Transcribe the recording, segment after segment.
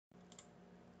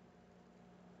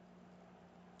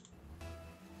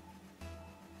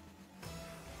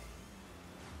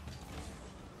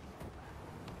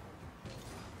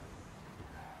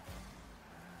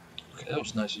Okay, that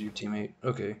was nice of your teammate.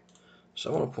 Okay,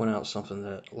 so I want to point out something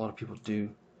that a lot of people do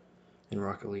in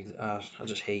Rocket League that I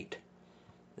just hate.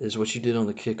 Is what you did on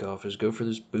the kickoff is go for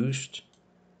this boost,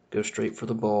 go straight for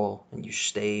the ball, and you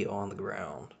stay on the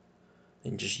ground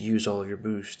and just use all of your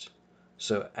boost.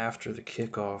 So after the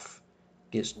kickoff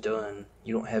gets done,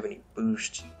 you don't have any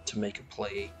boost to make a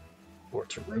play or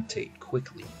to rotate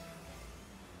quickly.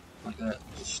 Like that,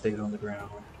 just stayed on the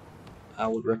ground. I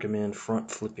would recommend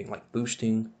front flipping, like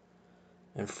boosting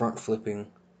and front flipping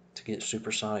to get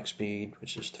supersonic speed,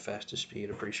 which is the fastest speed.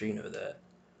 I'm pretty sure you know that.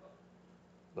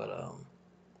 But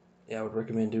yeah, I would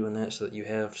recommend doing that so that you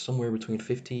have somewhere between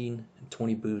 15 and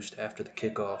 20 boost after the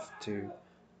kickoff to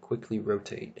quickly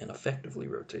rotate and effectively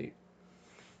rotate.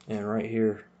 And right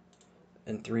here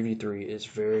in 3v3, it's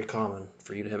very common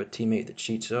for you to have a teammate that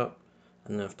cheats up,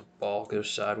 and then if the ball goes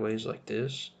sideways like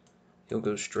this, he'll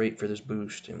go straight for this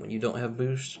boost. And when you don't have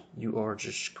boost, you are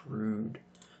just screwed.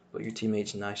 But your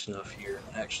teammate's nice enough here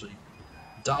and actually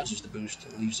dodges the boost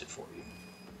and leaves it for you.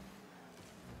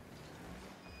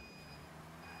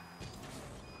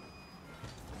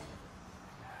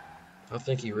 I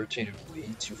think he rotated way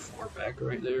too far back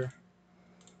right there.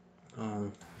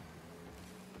 You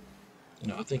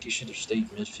know, I think you should have stayed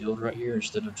midfield right here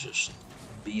instead of just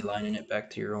beelining it back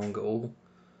to your own goal.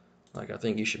 Like, I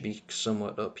think you should be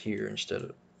somewhat up here instead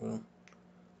of, well,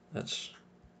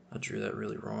 I drew that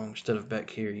really wrong. Instead of back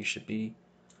here, you should be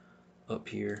up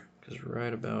here, because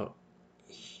right about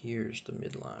here's the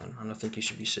midline. And I think you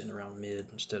should be sitting around mid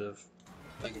instead of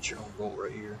back at your own goal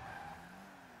right here.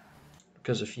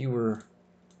 Because if you were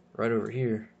right over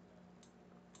here,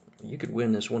 you could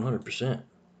win this 100%.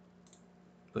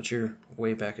 But you're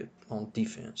way back on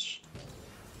defense.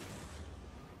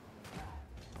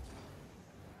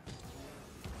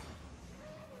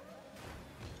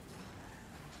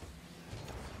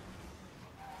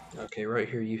 Okay, right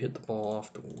here you hit the ball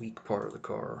off the weak part of the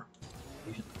car.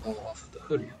 You hit the ball off the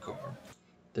hood of your car.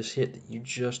 This hit that you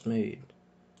just made,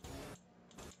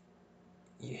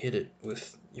 you hit it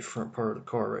with your front part of the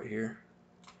car right here,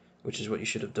 which is what you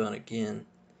should have done again.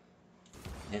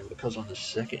 And because on the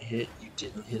second hit you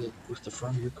didn't hit it with the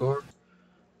front of your car,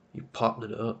 you popped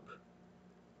it up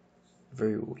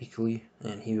very weakly,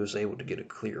 and he was able to get a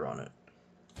clear on it.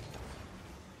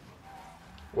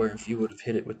 Where if you would have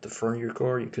hit it with the front of your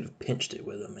car, you could have pinched it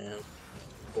with him, man.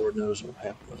 Lord knows what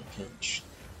happened with a pinch.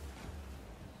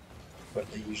 But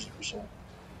they usually result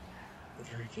in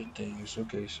very good things.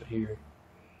 Okay, so here.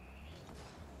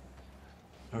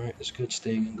 Alright, it's good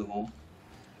staying in goal.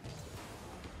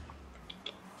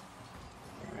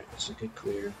 Alright, that's a good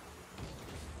clear.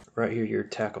 Right here, your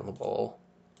attack on the ball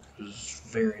was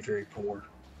very, very poor.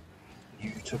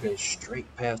 You took a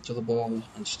straight path to the ball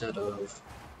instead of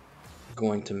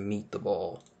going to meet the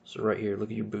ball. So right here, look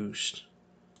at your boost.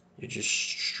 You're just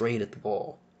straight at the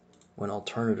ball. When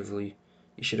alternatively,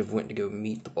 you should have went to go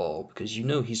meet the ball, because you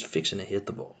know he's fixing to hit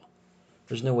the ball.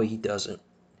 There's no way he doesn't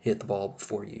hit the ball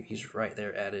before you. He's right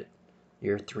there at it.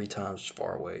 You're 3 times as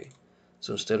far away.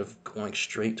 So instead of going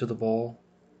straight to the ball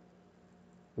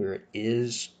where it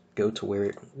is, go to where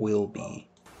it will be.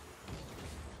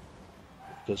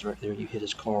 Because right there you hit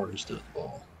his car instead of the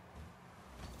ball.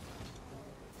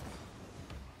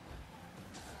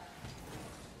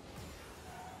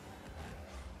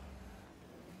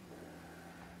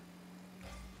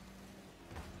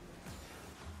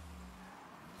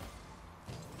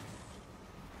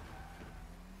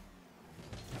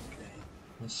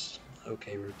 That's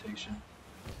okay rotation.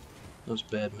 That was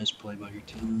bad misplay by your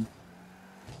team.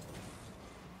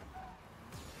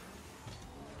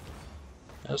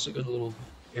 That's a good little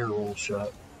air roll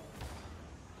shot.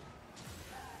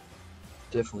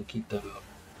 Definitely keep that up.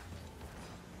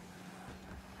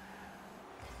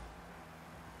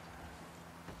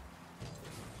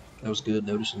 That was good,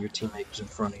 noticing your teammate was in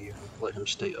front of you and let him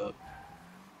stay up.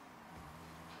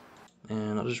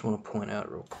 And I just want to point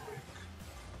out real quick.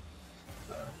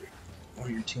 One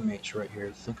of your teammates right here,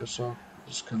 I think I saw,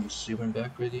 just comes zooming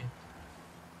back with you.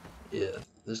 Yeah,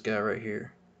 this guy right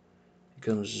here. He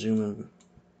comes zooming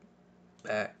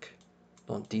back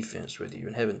on defense with you.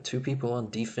 And having 2 people on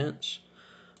defense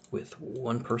with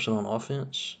 1 person on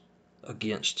offense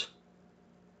against,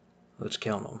 let's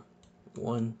count them,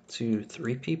 1, 2,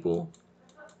 3 people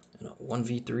in a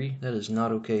 1v3. That is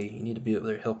not okay. You need to be up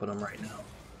there helping them right now.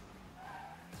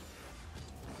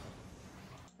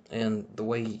 And the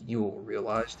way you will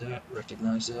realize that,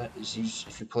 recognize that, is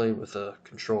if you play with a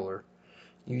controller,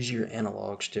 use your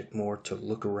analog stick more to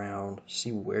look around,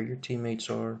 see where your teammates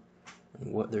are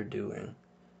and what they're doing,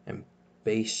 and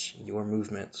base your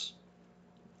movements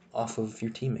off of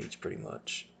your teammates pretty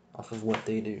much, off of what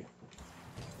they do.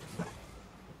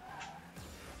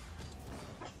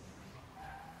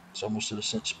 It's almost in a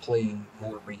sense playing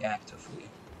more reactively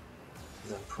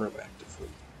than proactively.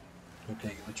 Okay,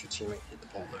 you let your teammate hit the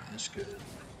ball there, that's good.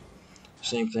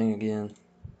 Same thing again.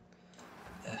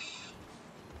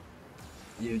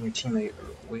 You and your teammate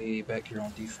are way back here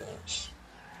on defense.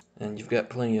 And you've got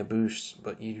plenty of boosts,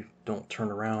 but you don't turn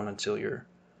around until you're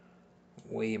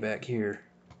way back here.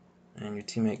 And your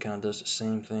teammate kind of does the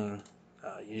same thing.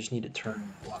 You just need to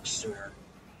turn a lot sooner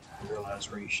and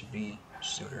realize where you should be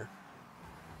sooner.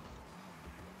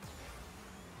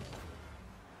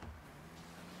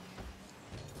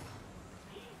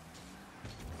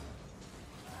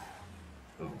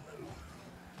 Oh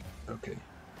no. Okay.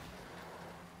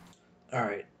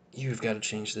 Alright, you've got to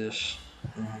change this.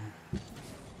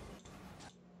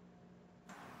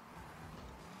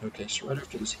 Okay, so right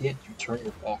after this hit, you turn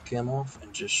your ball cam off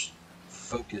and just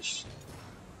focus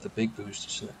the big boost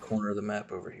that's in the corner of the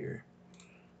map over here.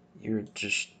 You're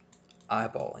just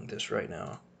eyeballing this right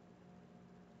now.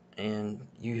 And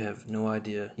you have no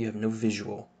idea, you have no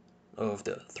visual of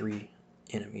the 3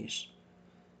 enemies.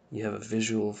 You have a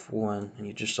visual of one, and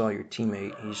you just saw your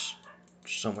teammate, he's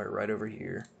somewhere right over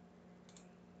here.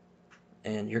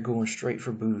 And you're going straight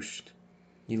for boost.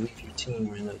 You leave your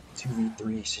team in a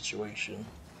 2v3 situation,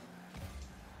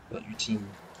 but your team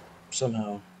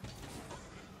somehow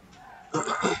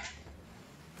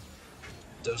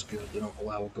does good. They don't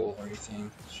allow a goal or anything,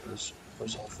 so this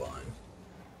was all fine.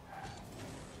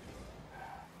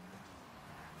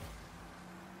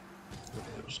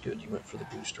 Okay, that was good. You went for the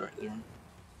boost right there.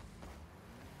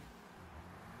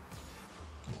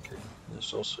 Okay,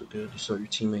 that's also good. You saw your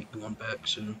teammate going back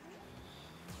soon.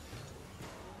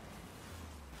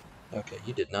 Okay,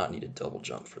 you did not need a double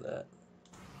jump for that.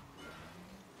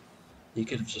 You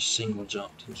could have just single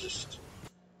jumped and just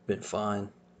been fine.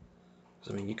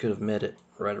 I mean, you could have met it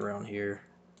right around here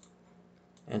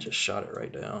and just shot it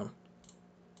right down.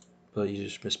 But you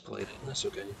just misplayed it, and that's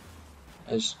okay.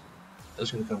 That's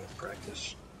going to come with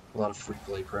practice. A lot of free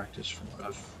play practice from what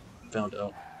I've found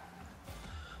out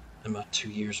in my 2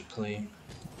 years of playing.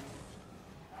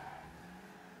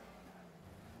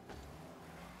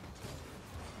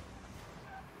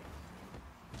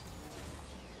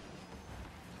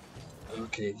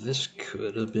 Okay, this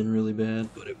could have been really bad,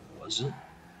 but it wasn't.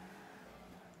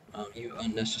 You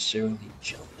unnecessarily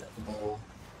jumped at the ball.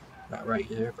 Not right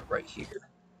there, but right here.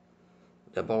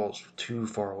 That ball's too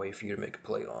far away for you to make a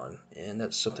play on, and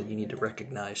that's something you need to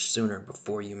recognize sooner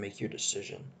before you make your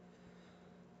decision.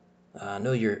 I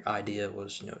know your idea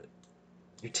was,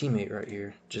 your teammate right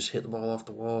here just hit the ball off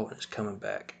the wall and it's coming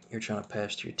back. You're trying to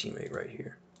pass to your teammate right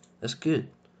here. That's good.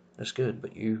 That's good,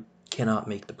 but you cannot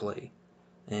make the play.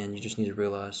 And you just need to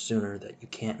realize sooner that you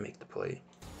can't make the play.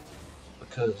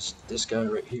 Because this guy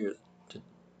right here,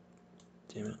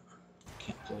 damn it,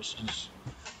 can't close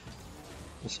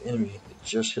this enemy that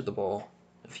just hit the ball.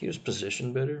 If he was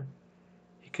positioned better,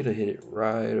 he could have hit it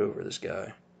right over this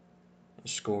guy and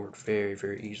scored very,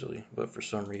 very easily. But for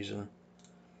some reason,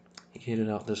 he hit it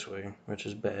out this way, which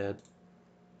is bad.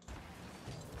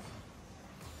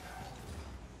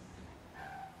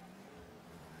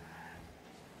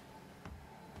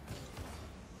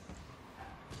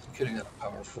 Could have got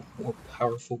a more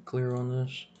powerful clear on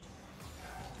this.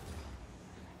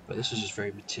 But this is just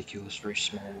very meticulous, very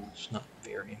small. It's not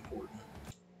very important.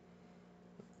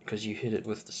 Because you hit it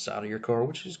with the side of your car,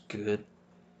 which is good.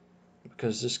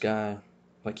 Because this guy,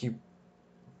 like, you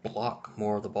block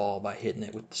more of the ball by hitting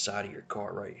it with the side of your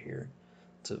car right here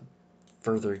to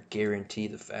further guarantee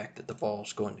the fact that the ball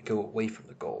is going to go away from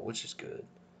the goal, which is good.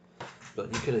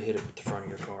 But you could have hit it with the front of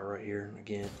your car right here,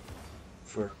 again,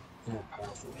 for a more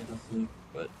powerful hit, I think,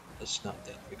 but it's not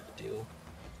that big of a deal.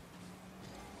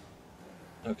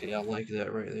 Okay, I like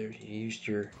that right there. You used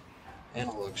your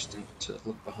analog stick to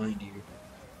look behind you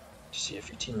to see if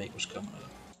your teammate was coming up.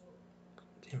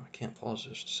 Damn, I can't pause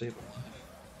this to save a life.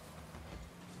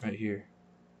 Right here.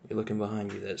 You're looking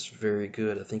behind you. That's very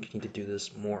good. I think you need to do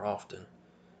this more often.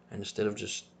 And instead of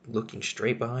just looking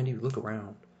straight behind you, look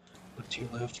around. Look to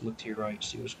your left, look to your right,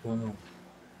 see what's going on.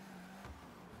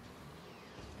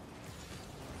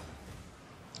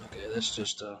 Okay, that's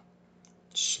just a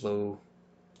slow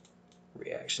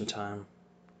reaction time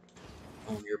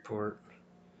on your part.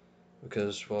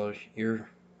 Because while you're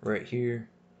right here,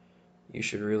 you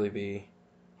should really be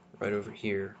right over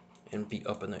here and be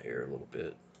up in the air a little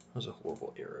bit. That was a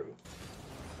horrible arrow.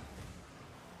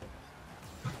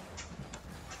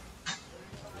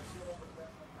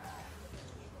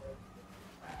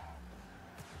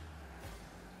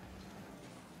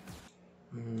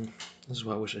 This is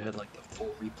why I wish I had like the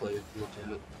full replay to look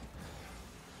at it.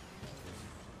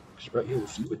 Because right here,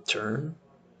 if you would turn,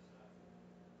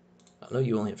 I know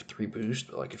you only have 3 boosts,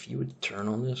 but like if you would turn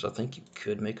on this, I think you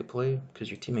could make a play because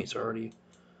your teammate's already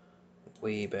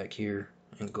way back here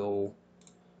in goal.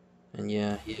 And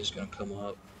yeah, he is going to come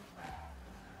up,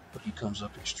 but he comes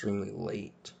up extremely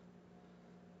late.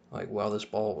 Like while this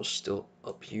ball was still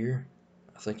up here,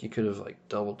 I think you could have like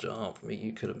double jumped. Maybe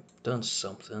you could have done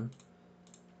something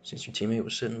since your teammate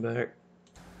was sitting back.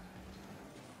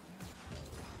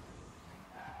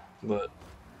 But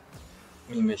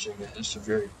me mentioning that, it's a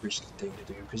very risky thing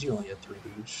to do because you only had 3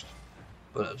 boosts.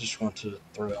 But I just want to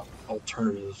throw out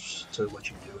alternatives to what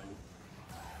you're doing.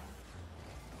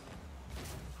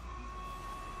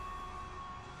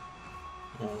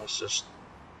 It's just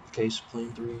a case of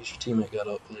playing threes. Your teammate got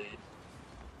outplayed.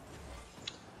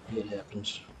 It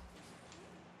happens.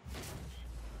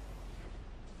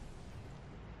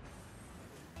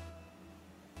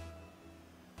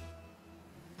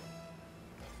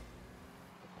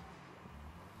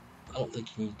 I don't think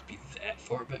you need to be that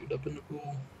far backed up in the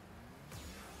pool.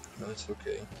 No, it's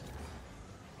okay.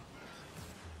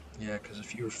 Yeah, because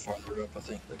if you were farther up, I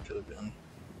think that could have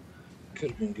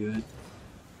been good.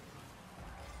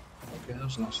 Okay, that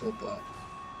was a nice little block.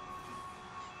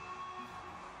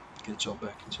 Get y'all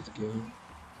back into the game.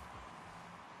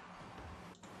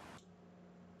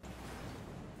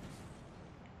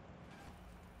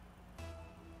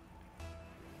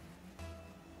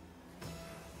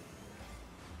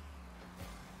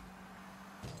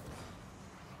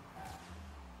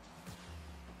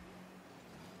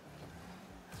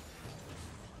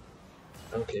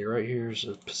 Okay, right here is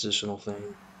a positional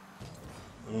thing.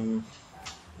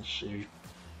 Let's see.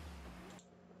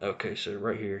 Okay, so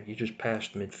right here, you just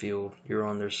passed midfield. You're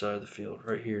on their side of the field.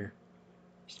 Right here,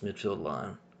 it's the midfield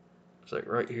line. It's like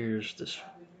right here's this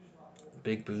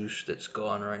big boost that's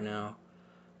gone right now,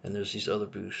 and there's these other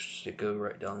boosts that go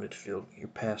right down midfield. You're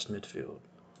past midfield.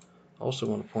 I also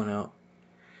want to point out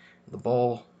the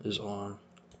ball is on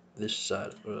this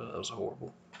side. That was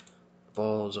horrible. The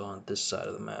ball is on this side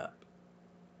of the map.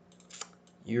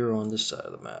 You're on this side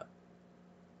of the map.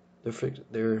 If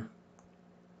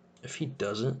he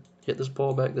doesn't hit this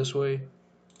ball back this way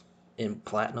in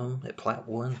platinum at plat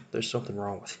 1, there's something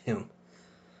wrong with him.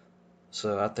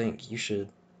 So I think you should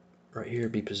right here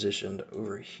be positioned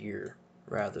over here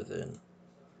rather than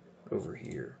over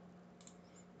here.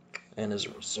 And as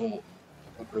a result,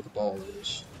 look where the ball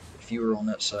is. If you were on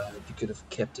that side, you could have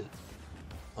kept it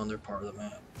on their part of the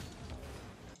map.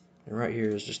 And right here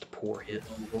is just a poor hit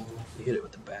on the ball. You hit it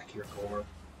with the back of your car.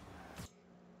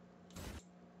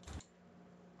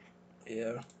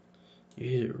 Yeah, you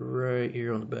hit it right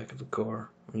here on the back of the car.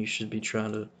 And you should be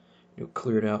trying to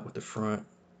clear it out with the front.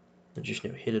 And just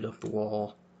hit it up the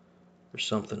wall or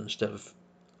something instead of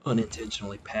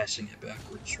unintentionally passing it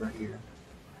backwards right here.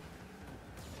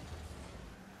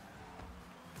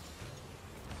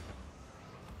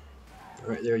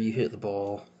 Right there, you hit the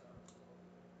ball.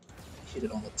 Hit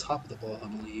it on the top of the ball, I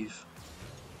believe.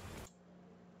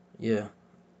 Yeah,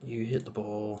 you hit the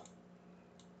ball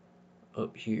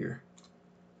up here,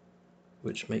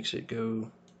 which makes it go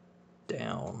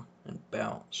down and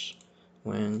bounce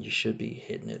when you should be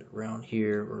hitting it around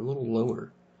here or a little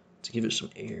lower to give it some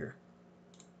air.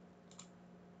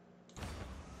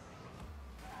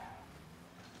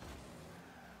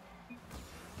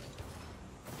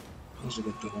 That was a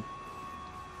good goal.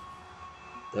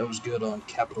 That was good on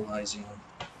capitalizing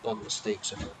on the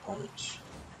mistakes of your opponents.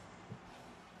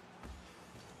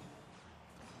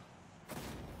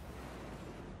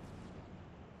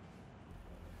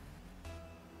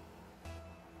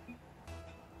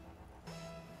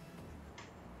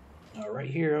 Right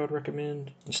here, I would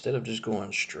recommend, instead of just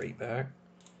going straight back,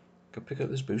 go pick up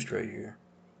this boost right here.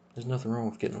 There's nothing wrong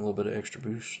with getting a little bit of extra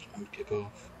boost on the kickoff.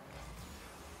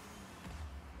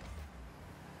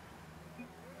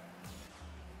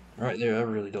 Right there, I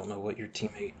really don't know what your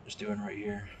teammate is doing right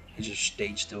here. He just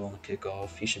stayed still on the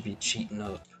kickoff. He should be cheating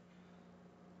up.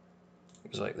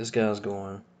 It's like, this guy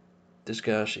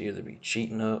should either be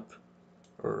cheating up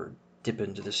or dip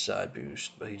into this side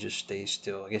boost, but he just stays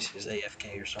still. I guess he's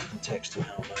AFK or something, texting,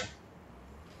 I don't know.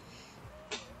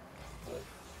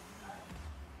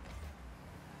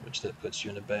 Which that puts you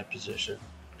in a bad position,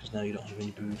 because now you don't have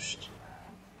any boost.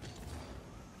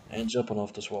 And jumping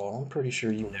off this wall, I'm pretty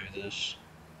sure you know this,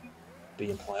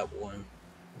 being plat 1,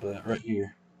 but right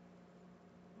here,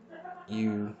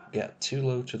 you got too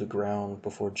low to the ground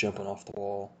before jumping off the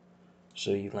wall,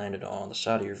 so you landed on the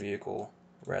side of your vehicle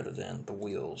rather than the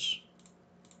wheels.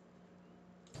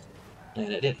 And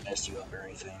it didn't mess you up or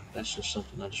anything. That's just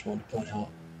something I just wanted to point out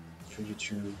for you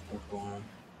to work on.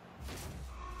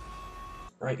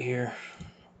 Right here.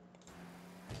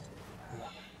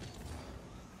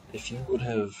 if you would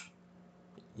have,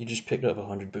 you just picked up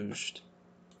 100 boost,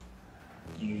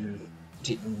 you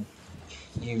didn't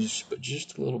use but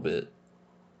just a little bit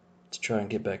to try and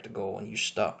get back to goal, and you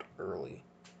stopped early.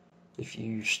 If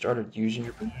you started using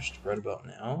your boost right about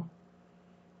now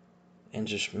and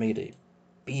just made a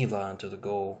beeline to the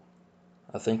goal,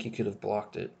 I think you could have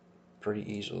blocked it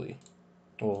pretty easily.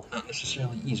 Well, not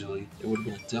necessarily easily. It would have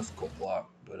been a difficult block,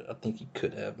 but I think you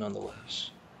could have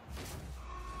nonetheless.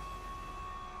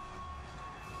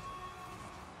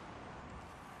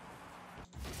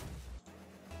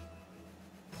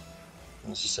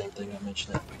 And it's the same thing I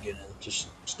mentioned at the beginning, just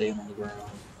staying on the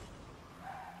ground.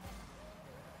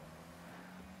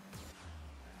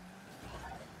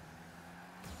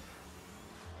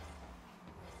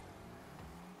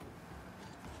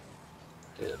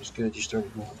 Okay, that was good. You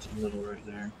started going to the middle right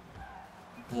there.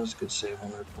 That was a good save on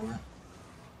their part.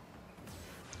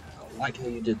 I like how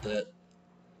you did that.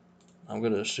 I'm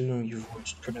going to assume you've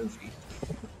watched Prenovi.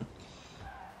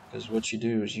 Because what you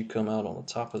do is you come out on the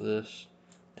top of this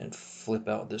and flip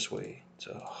out this way to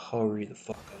hurry the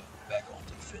fuck up back on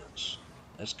defense.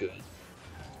 That's good.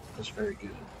 That's very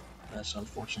good. That's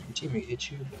unfortunate your teammate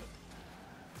hit you, but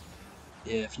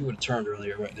yeah, if you would have turned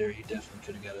earlier right there, you definitely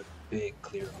could have got a big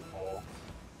clear on the ball.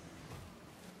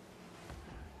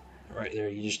 Right there,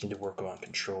 you just need to work on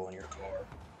controlling your car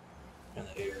in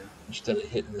the air. Instead of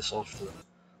hitting this off the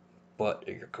butt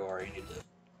of your car, you need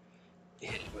to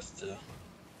hit it with the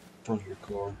front of your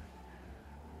car.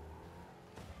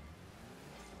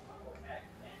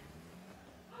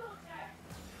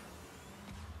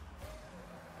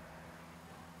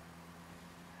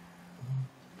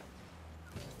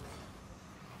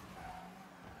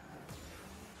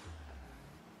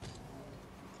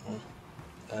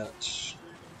 That's...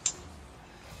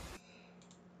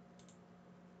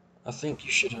 I think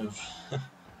you should have...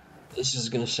 This is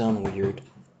going to sound weird,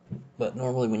 but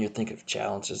normally when you think of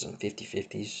challenges and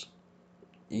 50-50s,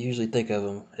 you usually think of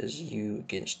them as you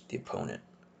against the opponent.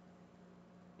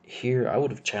 Here, I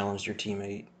would have challenged your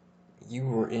teammate. You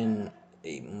were in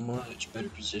a much better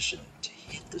position to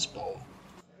hit this ball.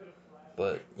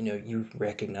 But, you know, you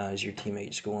recognize your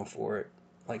teammate's going for it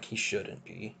like he shouldn't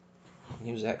be.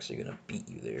 He was actually going to beat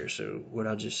you there, so what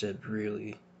I just said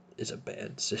really is a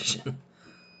bad decision.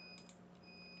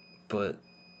 But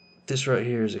this right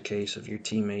here is a case of your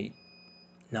teammate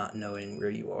not knowing where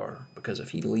you are, because if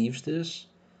he leaves this,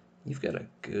 you've got a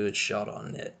good shot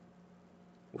on net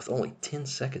with only 10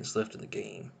 seconds left in the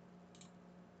game.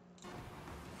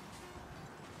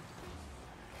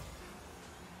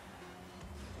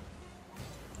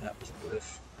 That was a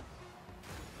whiff.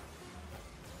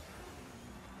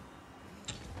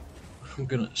 I'm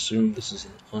gonna assume this is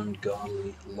an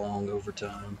ungodly long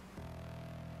overtime.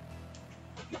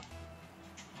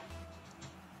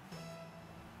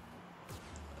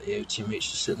 Yeah, your teammate's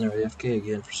just sitting there AFK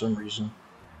again for some reason.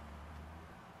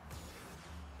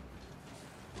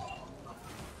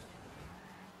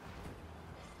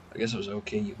 I guess it was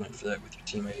okay you went for that with your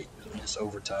teammate, because when it's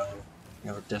overtime, you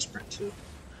know, we're desperate to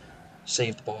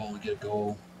save the ball and get a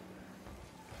goal.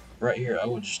 Right here, I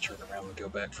would just turn around and go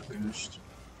back for boost.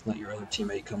 Let your other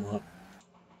teammate come up.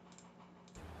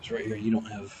 Because right here, you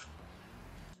don't have...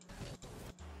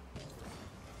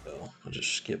 Oh, I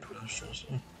just skipped what I was trying to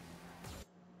say.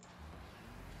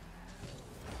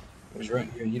 Because right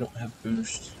here, you don't have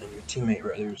boost, and your teammate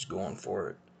right there is going for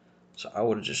it. So I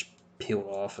would have just peeled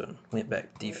off and went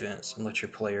back to defense and let your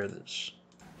player that's...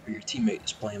 or your teammate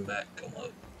that's playing back come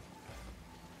up.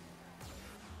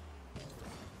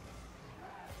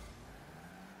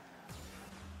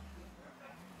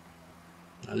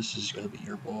 Now this is going to be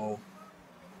your ball.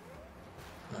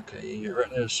 Okay, you're right,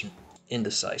 there's some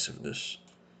indecisiveness.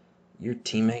 Your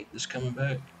teammate that's coming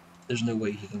back, there's no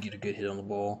way he can get a good hit on the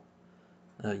ball.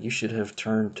 You should have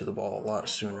turned to the ball a lot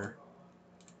sooner.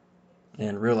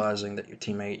 And realizing that your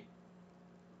teammate,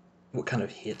 what kind of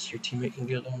hits your teammate can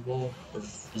get on the ball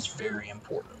is very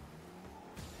important.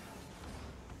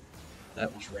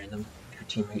 That was random.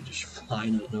 Your teammate just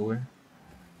flying out of nowhere.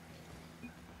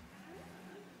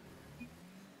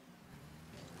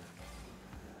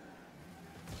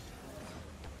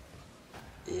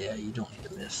 Yeah, you don't need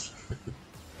to miss.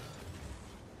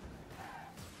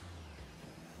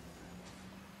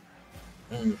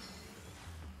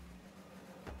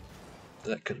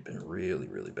 That could have been really,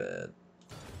 really bad.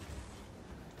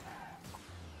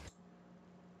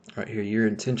 Right here, you're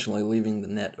intentionally leaving the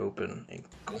net open and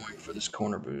going for this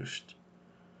corner boost,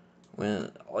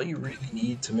 when all you really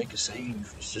need to make a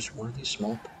save is just one of these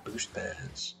small boost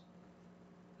pads.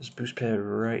 This boost pad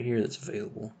right here that's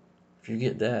available. If you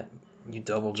get that, you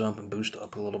double jump and boost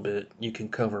up a little bit, you can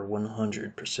cover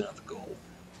 100% of the goal.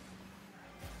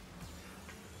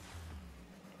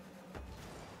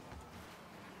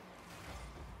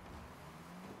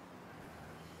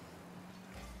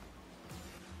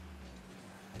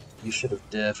 You should have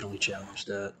definitely challenged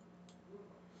that.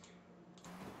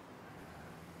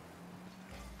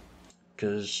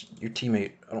 Because your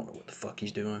teammate, I don't know what the fuck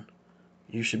he's doing.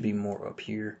 You should be more up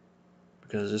here.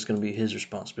 Because it's going to be his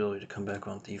responsibility to come back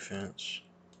on defense.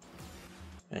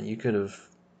 And you could have,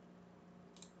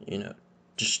 you know,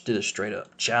 just did a straight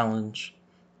up challenge.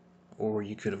 Or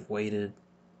you could have waited.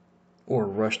 Or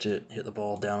rushed it, hit the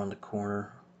ball down in the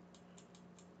corner.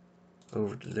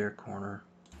 Over to their corner.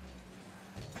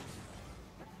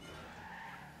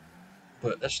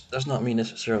 But that's not me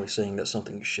necessarily saying that's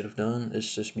something you should have done.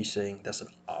 It's just me saying that's an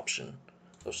option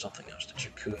of something else that you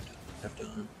could have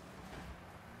done.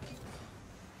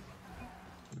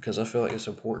 Because I feel like it's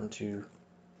important to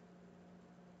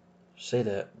say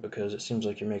that, because it seems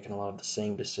like you're making a lot of the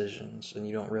same decisions and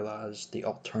you don't realize the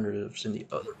alternatives and the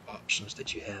other options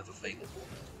that you have available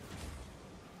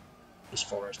as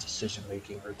far as decision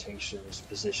making, rotations,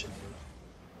 positioning.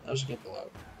 That was a good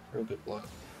block. Real good block.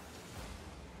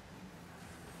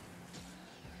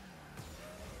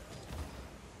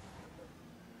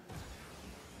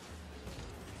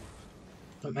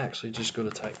 I'm actually just going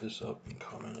to type this up and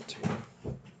comment it to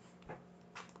you.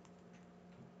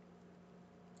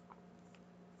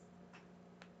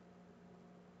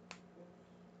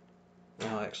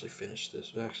 I'll actually finish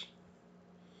this.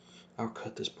 I'll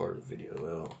cut this part of the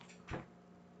video out.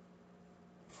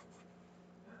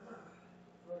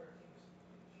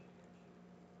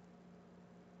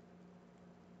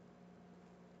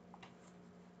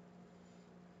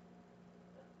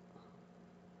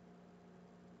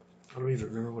 I don't even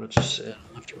remember what I just said.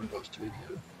 I'll have to rewatch the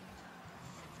video.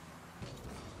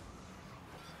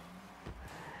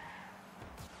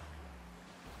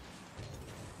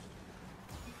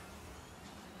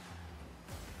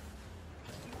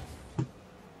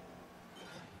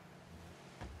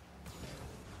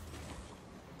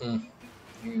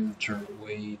 You turned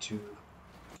way too...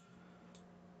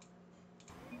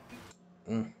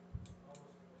 You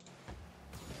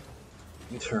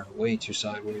turned way too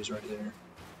sideways right there.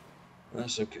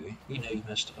 That's okay. You know you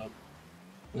messed up.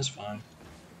 That's fine.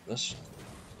 That's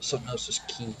something else is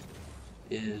key,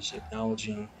 is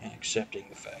acknowledging and accepting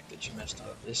the fact that you messed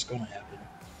up. It's gonna happen.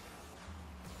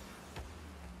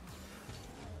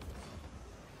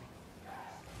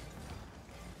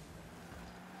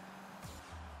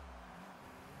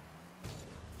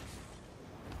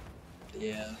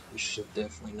 Yeah, you should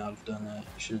definitely not have done that.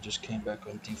 You should have just came back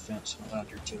on defense and allowed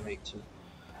your teammate to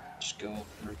just go up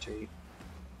and rotate.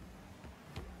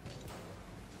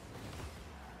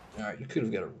 Alright, you could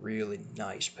have got a really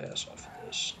nice pass off of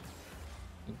this.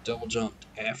 You double jumped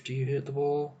after you hit the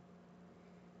ball.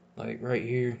 Like right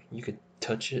here, you could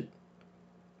touch it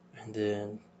and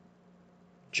then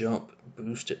jump,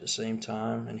 boost at the same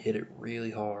time, and hit it really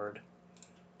hard.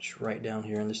 Just right down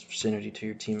here in this vicinity to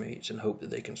your teammates and hope that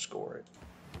they can score it.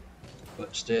 But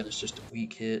instead, it's just a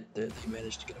weak hit that they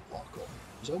managed to get a block on.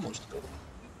 It was almost a goal.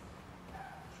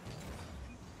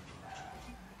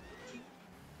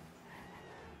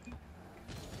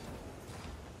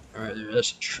 Alright, there,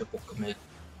 that's a triple commit.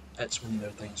 That's when you know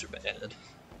things are bad.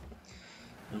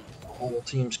 And the whole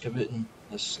team's committing.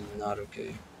 That's not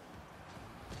okay.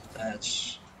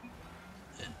 That's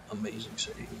an amazing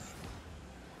save.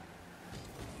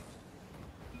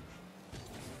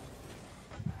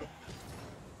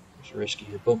 It's risky.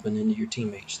 You're bumping into your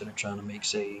teammates that are trying to make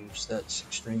saves. That's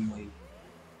extremely,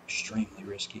 extremely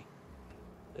risky.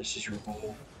 This is your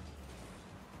ball.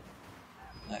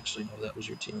 Actually, no, that was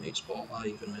your teammate's ball. I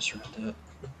even misread that.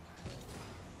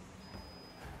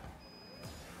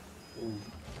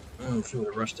 Ooh. If you would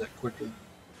have rushed that quicker.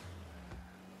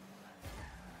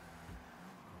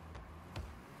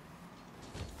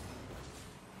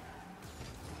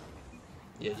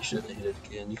 Yeah, you shouldn't have hit it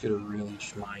again. You could have really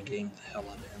just mind gamed the hell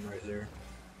out of him right there.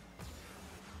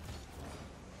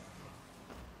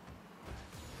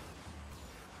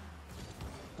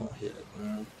 Don't hit it,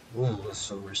 man. Ooh, that's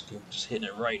so risky. Just hitting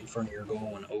it right in front of your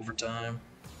goal in overtime.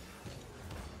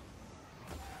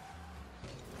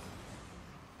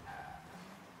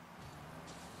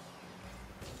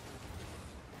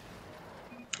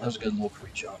 That was a good little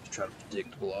pre-jump to try to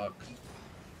predict the block.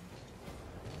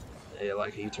 Yeah, I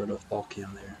like how you turned off ball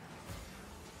cam there.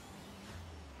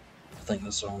 I think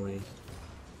that's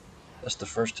the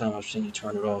first time I've seen you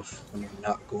turn it off when you're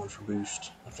not going for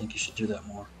boost. I think you should do that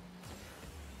more.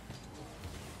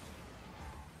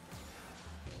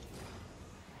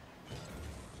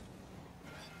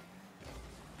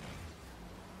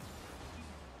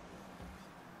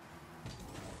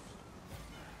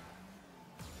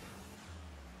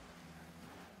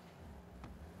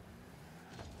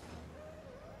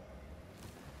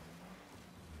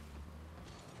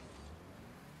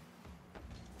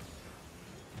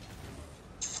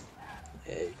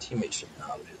 Yeah, your teammate should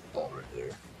not have hit the ball right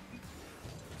there.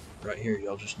 Right here,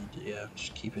 y'all just need to, yeah,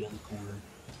 just keep it in the corner.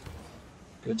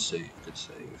 Good save, good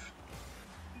save.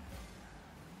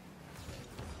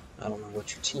 I don't know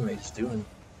what your teammate is doing.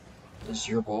 This is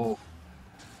your ball.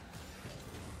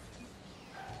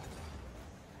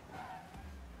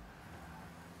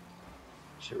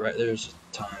 See, right there's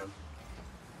time,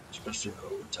 especially in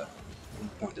overtime. Let me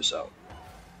point this out.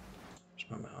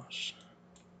 Where's my mouse?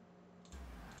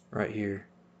 Right here.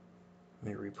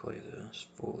 Let me replay this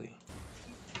fully.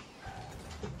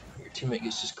 Your teammate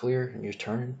gets this clear and you're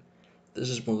turning. This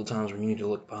is one of the times when you need to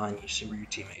look behind you, see where your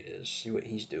teammate is, see what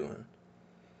he's doing,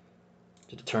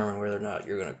 to determine whether or not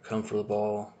you're going to come for the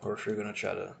ball or if you're going to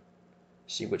try to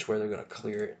see which way they're going to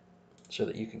clear it so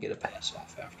that you can get a pass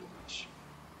off afterwards.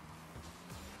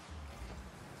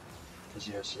 Because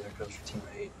yeah, see, there goes your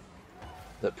teammate.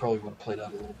 That probably would have played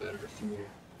out a little better if you knew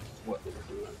what they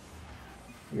were doing.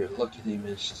 You're lucky they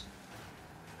missed.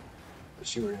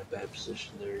 But you were in a bad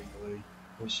position there anyway.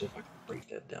 Let me see if I can break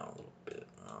that down a little bit.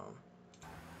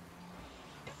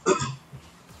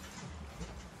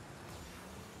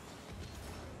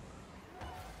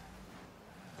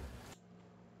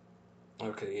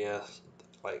 Okay, yeah,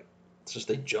 like, since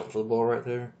they jumped for the ball right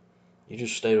there, you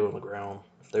just stayed on the ground.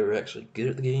 If they were actually good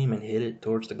at the game and hit it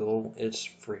towards the goal, it's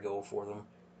free goal for them.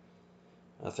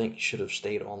 I think you should have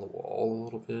stayed on the wall a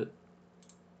little bit.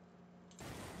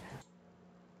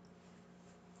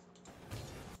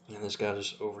 And this guy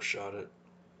just overshot it.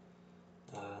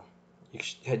 You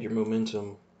had your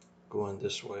momentum going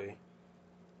this way,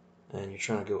 and you're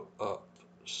trying to go up,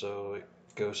 so it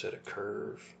goes at a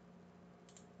curve.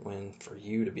 When for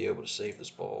you to be able to save this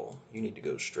ball, you need to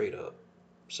go straight up.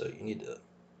 So you need to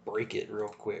break it real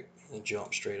quick and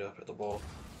jump straight up at the ball.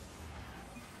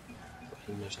 But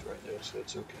he missed right there, so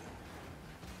it's okay.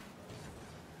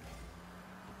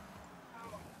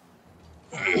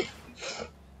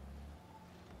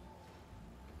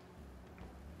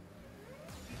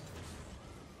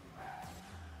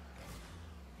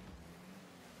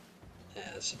 Yeah,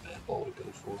 that's a bad ball to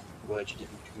go for. I'm glad you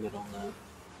didn't commit on that.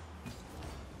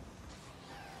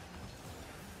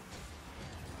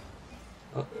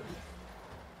 Uh-oh.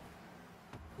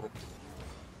 Okay.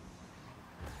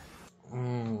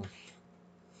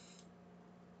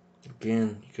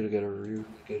 Again, you could have got a really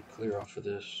good clear off of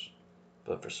this,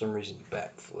 but for some reason you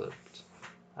backflipped.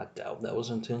 I doubt that was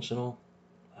intentional.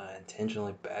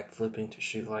 Intentionally backflipping to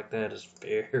shoot like that is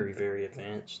very, very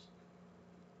advanced.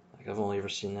 Like, I've only ever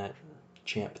seen that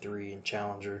Champ 3 and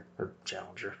Challenger,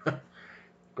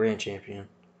 Grand Champion.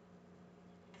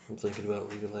 I'm thinking about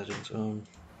League of Legends.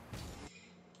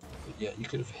 But yeah, you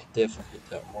could have definitely hit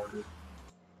that harder.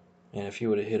 And if you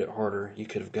would have hit it harder, you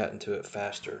could have gotten to it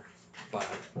faster by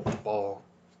the ball.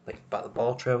 Like, by the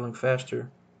ball traveling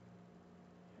faster,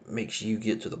 makes you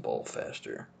get to the ball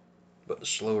faster. But the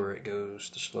slower it goes,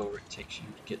 the slower it takes you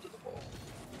to get to the ball.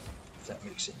 If that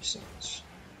makes any sense.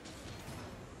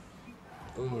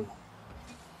 Oh.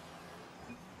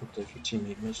 Looked like your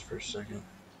teammate missed for a second.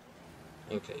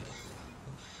 Okay.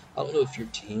 I don't know if you're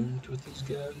teamed with these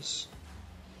guys,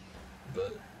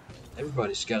 but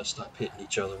everybody's got to stop hitting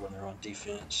each other when they're on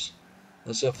defense.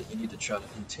 That's something you need to try to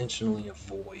intentionally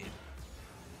avoid.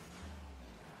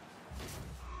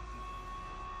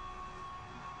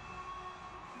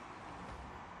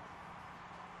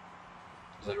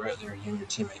 Like right there, you and your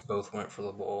teammate both went for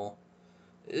the ball.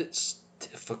 It's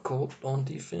difficult on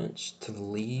defense to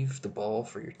leave the ball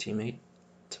for your teammate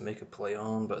to make a play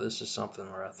on, but this is something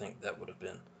where I think that would have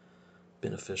been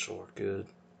beneficial or good.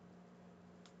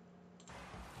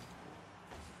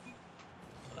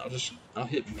 I'll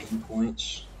hit main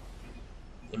points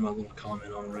in my little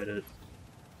comment on Reddit,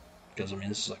 because I mean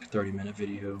this is like a 30-minute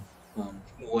video on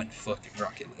one fucking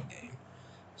Rocket League game.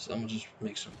 So I'm gonna just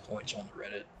make some points on the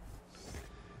Reddit,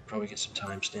 probably get some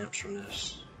timestamps from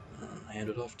this, and hand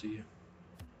it off to you.